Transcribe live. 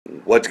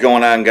What's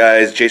going on,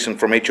 guys? Jason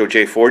from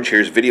HOJ Forge.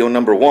 Here's video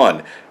number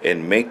 1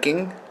 in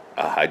making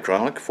a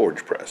hydraulic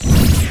forge press.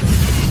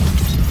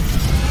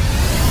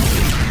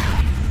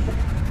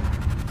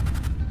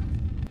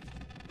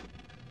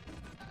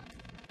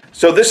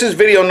 So this is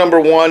video number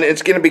 1.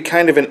 It's going to be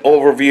kind of an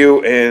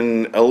overview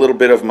and a little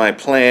bit of my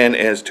plan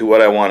as to what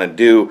I want to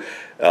do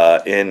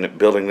in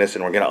building this,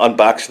 and we're going to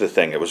unbox the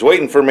thing. It was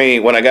waiting for me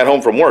when I got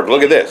home from work.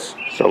 Look at this.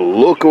 So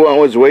look what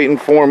was waiting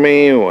for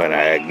me when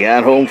I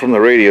got home from the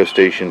radio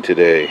station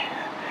today.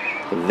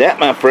 That,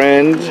 my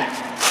friends,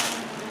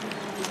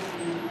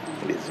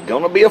 is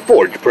going to be a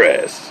forge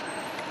press.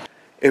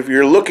 If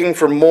you're looking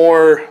for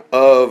more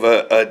of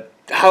a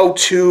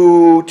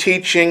how-to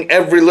teaching,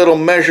 every little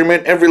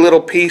measurement, every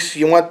little piece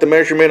you want the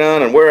measurement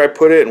on, and where I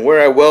put it and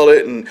where I weld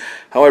it and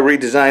how I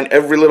redesign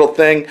every little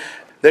thing,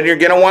 then you're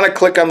going to want to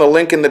click on the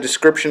link in the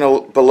description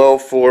below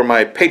for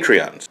my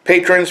Patreons.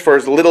 Patrons for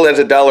as little as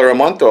 $1 a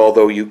month,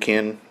 although you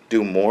can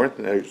do more,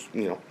 there's,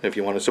 if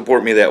you want to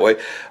support me that way.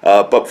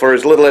 But for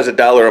as little as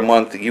 $1 a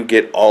month, you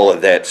get all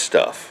of that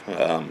stuff.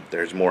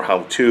 There's more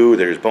how-to,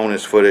 there's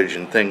bonus footage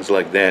and things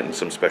like that, and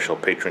some special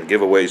patron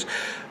giveaways.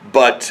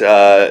 But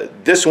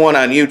this one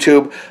on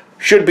YouTube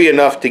should be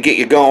enough to get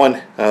you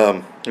going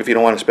if you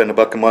don't want to spend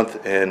 $1 a month,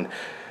 and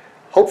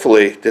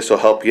hopefully this will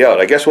help you out.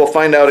 I guess we'll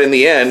find out in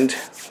the end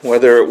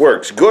whether it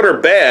works. Good or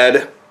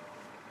bad,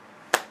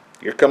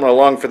 you're coming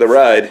along for the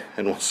ride,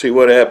 and we'll see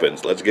what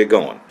happens. Let's get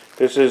going.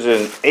 This is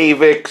an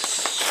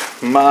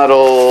Avix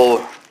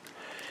model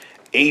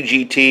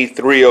AGT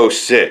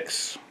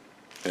 306.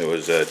 It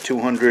was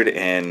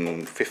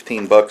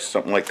 215 bucks,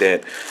 something like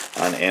that,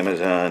 on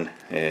Amazon,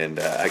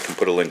 and I can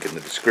put a link in the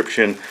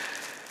description.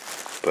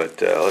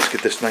 But let's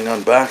get this thing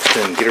unboxed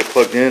and get her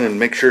plugged in and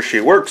make sure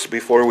she works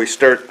before we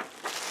start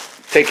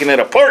taking it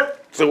apart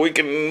so we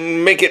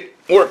can make it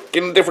work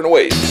in different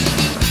ways.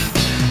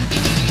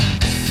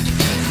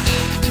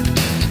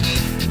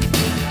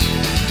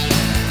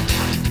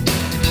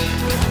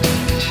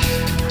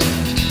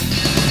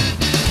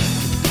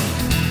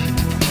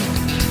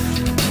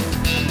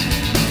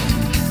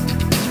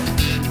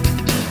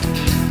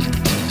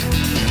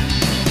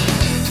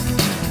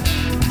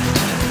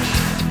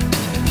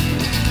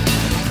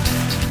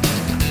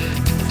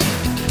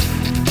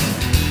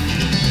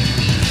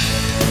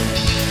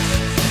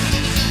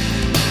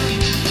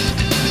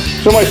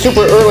 So my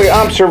super early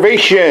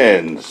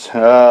observations.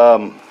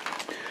 One,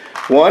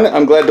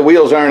 I'm glad the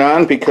wheels aren't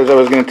on because I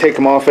was going to take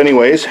them off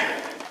anyways.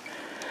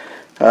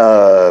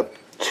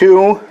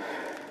 Two,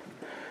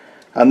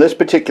 on this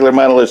particular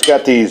model it's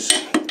got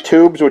these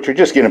tubes which are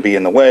just going to be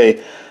in the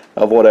way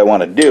of what I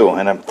want to do.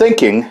 And I'm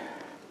thinking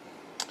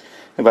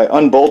if I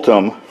unbolt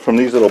them from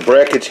these little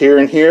brackets here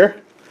and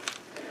here,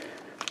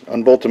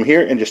 unbolt them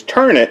here and just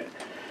turn it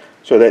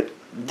so that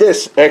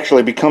this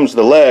actually becomes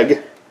the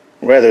leg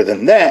rather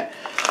than that,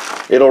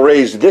 it'll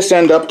raise this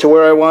end up to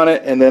where I want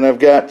it, and then I've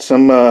got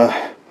some,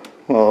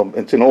 well,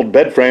 it's an old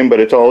bed frame, but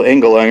it's all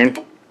angle iron,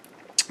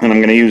 and I'm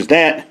going to use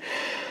that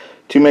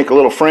to make a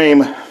little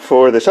frame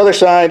for this other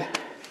side,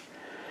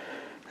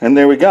 and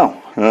there we go.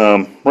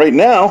 Right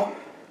now,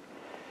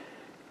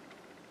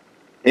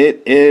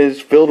 it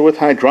is filled with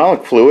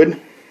hydraulic fluid,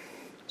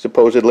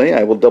 supposedly.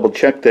 I will double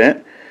check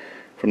that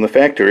from the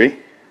factory,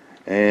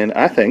 and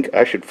I think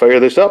I should fire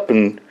this up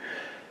and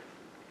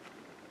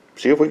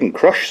see if we can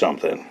crush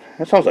something.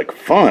 That sounds like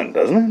fun,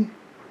 doesn't it?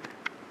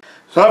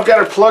 So I've got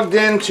her plugged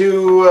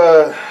into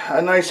a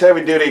nice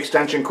heavy-duty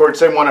extension cord,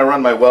 same one I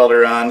run my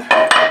welder on.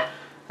 I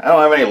don't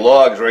have any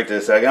logs right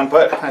this second,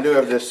 but I do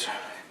have this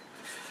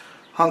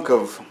hunk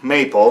of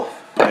maple,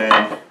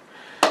 and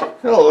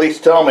it'll at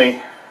least tell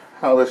me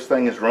how this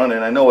thing is running.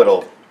 I know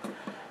it'll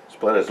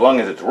split as long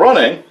as it's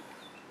running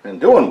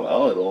and doing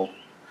well.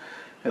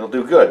 It'll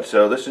do good.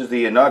 So this is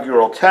the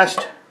inaugural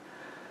test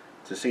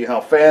to see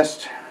how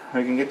fast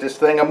we can get this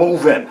thing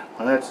a-moving.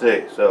 Let's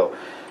see. So,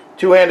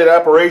 two-handed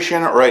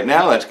operation right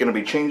now. That's going to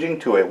be changing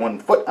to a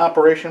one-foot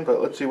operation,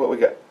 but let's see what we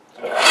got.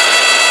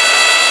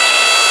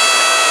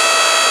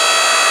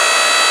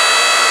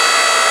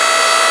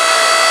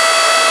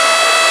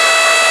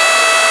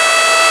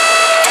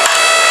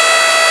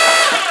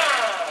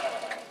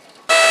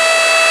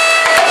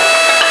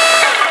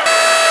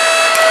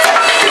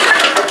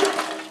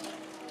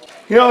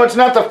 You know, it's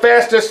not the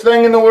fastest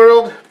thing in the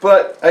world,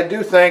 but I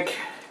do think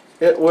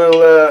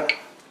it'll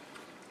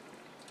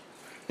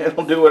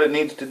do what it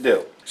needs to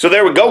do. So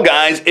there we go,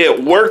 guys.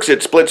 It works.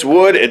 It splits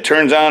wood. It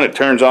turns on. It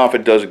turns off.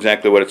 It does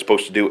exactly what it's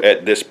supposed to do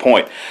at this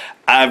point.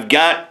 I've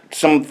got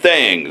some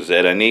things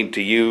that I need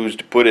to use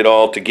to put it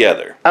all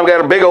together. I've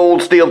got a big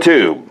old steel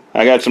tube.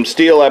 I got some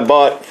steel I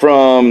bought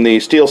from the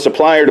steel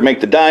supplier to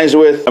make the dies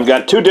with. I've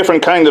got two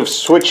different kinds of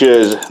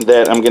switches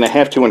that I'm going to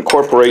have to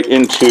incorporate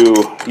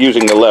into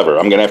using the lever.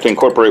 I'm going to have to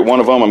incorporate one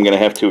of them. I'm going to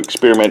have to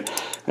experiment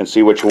and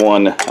see which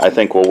one I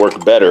think will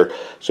work better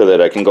so that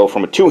I can go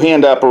from a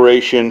two-hand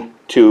operation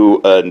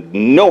to a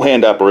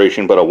no-hand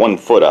operation, but a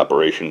one-foot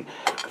operation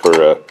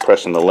for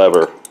pressing the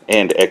lever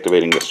and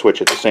activating the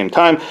switch at the same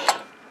time.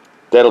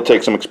 That'll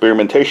take some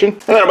experimentation.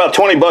 And then about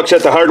 20 bucks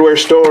at the hardware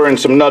store and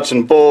some nuts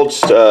and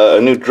bolts, a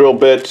new drill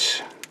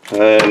bit,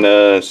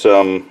 and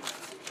some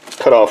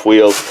cut-off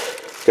wheels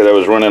because I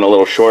was running a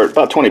little short.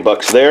 About 20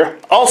 bucks there.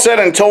 All said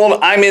and told,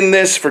 I'm in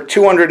this for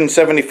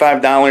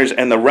 $275,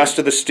 and the rest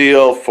of the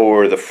steel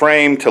for the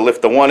frame to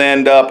lift the one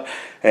end up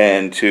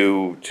and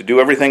to do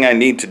everything I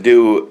need to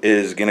do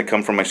is going to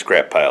come from my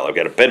scrap pile. I've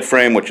got a bed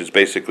frame, which is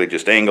basically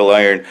just angle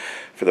iron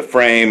for the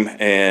frame,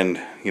 and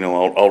you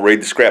know, I'll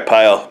raid the scrap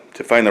pile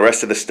to find the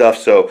rest of the stuff.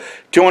 So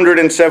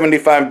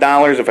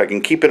 $275. If I can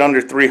keep it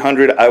under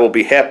 $300, I will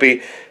be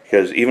happy,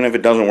 because even if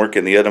it doesn't work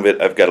in the end of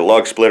it, I've got a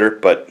log splitter.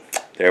 But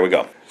there we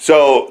go.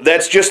 So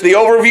that's just the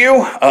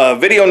overview.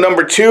 Video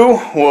number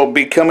 2 will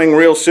be coming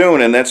real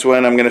soon, and that's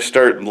when I'm going to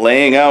start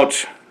laying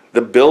out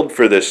the build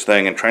for this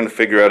thing and trying to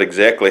figure out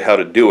exactly how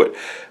to do it.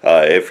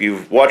 If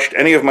you've watched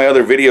any of my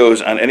other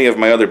videos on any of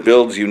my other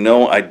builds, you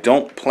know I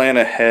don't plan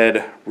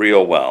ahead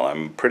real well.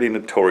 I'm pretty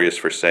notorious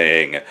for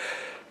saying,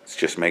 let's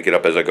just make it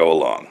up as I go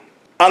along.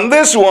 On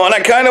this one, I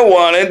kind of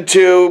wanted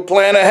to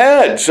plan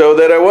ahead so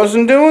that I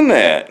wasn't doing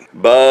that.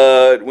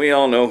 But we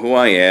all know who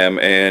I am,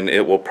 and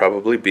it will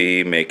probably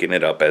be making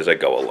it up as I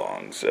go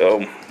along.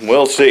 So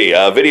we'll see.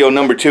 Video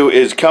number 2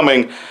 is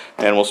coming,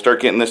 and we'll start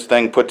getting this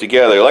thing put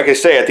together. Like I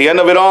say, at the end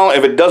of it all,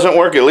 if it doesn't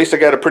work, at least I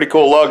got a pretty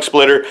cool log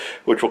splitter,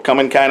 which will come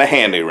in kind of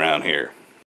handy around here.